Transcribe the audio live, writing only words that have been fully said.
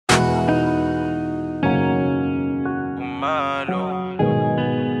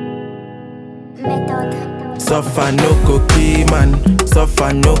Suffer no go key man,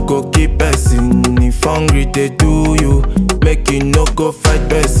 suffer no go keep person. If hungry they do you, make you no go fight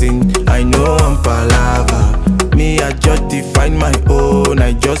person. I know I'm palava, me I just define my own.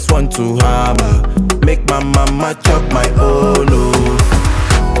 I just want to hammer, make my mama chop my own. Oh.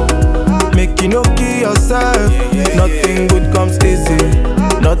 Make you no kill yourself, nothing good comes easy.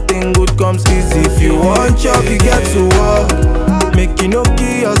 Nothing good comes easy. If you want job, you get to work. Make you no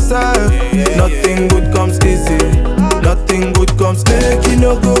kill yourself. Nothing good comes easy. Nothing good comes. Make you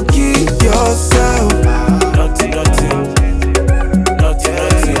no go kill yourself. Nothing, nothing, nothing,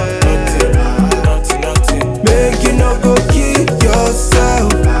 nothing, nothing, nothing. Make you no go kill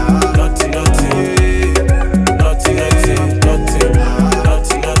yourself. Nothing, nothing, nothing, nothing, nothing,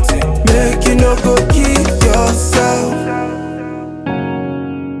 nothing, nothing. Make you no go kill yourself.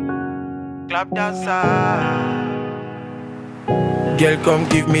 Clap dancer. Girl, come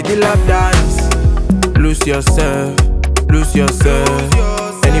give me the lap dance. Lose yourself, lose yourself.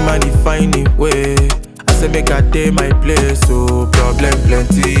 Any man you find it way. I say make a day my place. So problem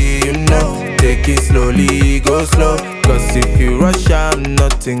plenty, you know. Take it slowly, go slow. Cause if you rush, I'm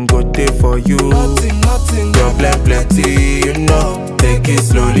nothing good day for you. Problem plenty, you know. Take it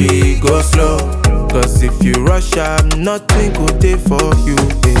slowly, go slow. Cause if you rush, I'm nothing good day for you.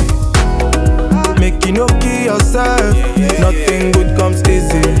 Make you no kill yourself. Nothing good comes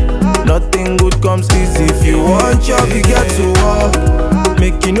easy. Nothing good comes easy. If you want job, you get to work.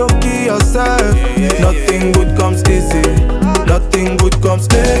 Make you no kill yourself. Nothing good comes easy. Nothing good comes.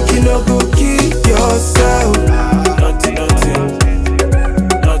 Make you no go kill yourself. Nothing, nothing,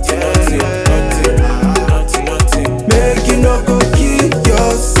 nothing, nothing, nothing, nothing. Make you no go kill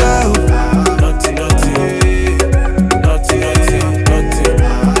yourself. Nothing, nothing, nothing, nothing, nothing,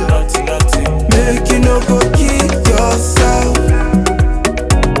 nothing, nothing. Make you no go kill yourself.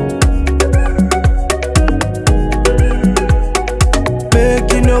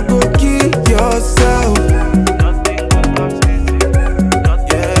 Make you no go kill yourself. Nothing good comes easy.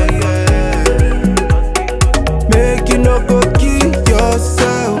 Yeah, yeah. Make you no go kill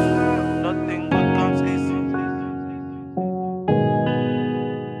yourself. Nothing good comes easy.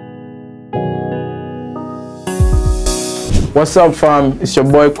 What's up fam, it's your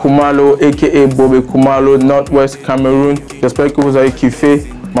boy Kumalo aka Bobby Kumalo, Northwest Cameroon. J'espère que vous avez kiffé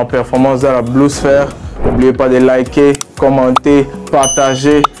ma performance dans la blues fair. N'oubliez pas de liker, commenter,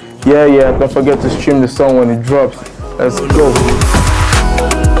 partager. Yeah, don't forget to stream the song when it drops. Let's go.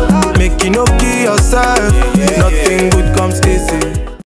 Make you no kill yourself. Nothing good comes easy.